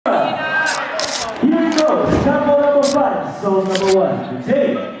DJ,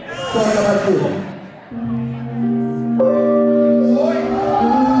 solta a batida.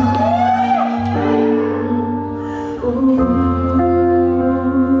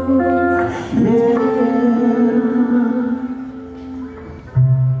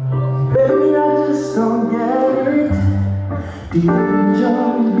 Baby, I just don't get it. Do you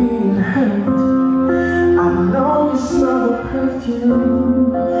enjoy being hurt? I know you smell the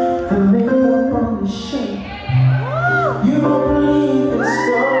perfume, the makeup on your shirt. You don't believe in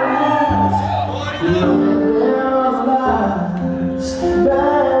stories, you know they're lies.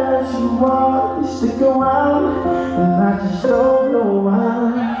 Bad as you are, you stick around, and I just don't know why.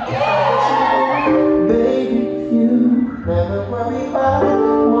 Baby, you never worry about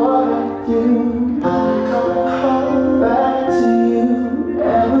what I do. I'm coming home back to you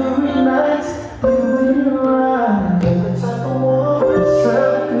every night, doing it right. And the type of woman that's such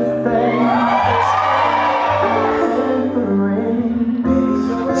a good thing. And the rain, baby,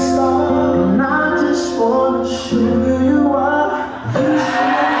 you're a star, and I just wanna show you you are.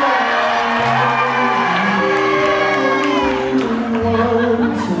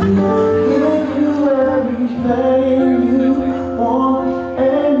 You give you everything you want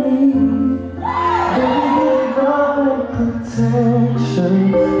and need. Baby, love and protection.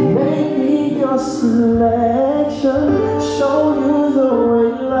 Make me your selection. Show you the way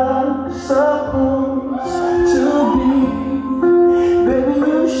love's supposed to be. Baby,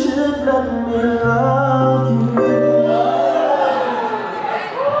 you should let me love you.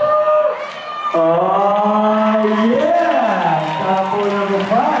 Oh yeah! Couple number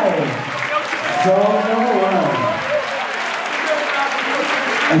 5. Song number 1.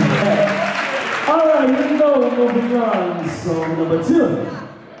 Alright, here we go. Moving on. Song number 2.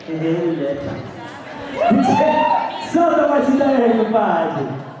 Solta a batida aí, compadre.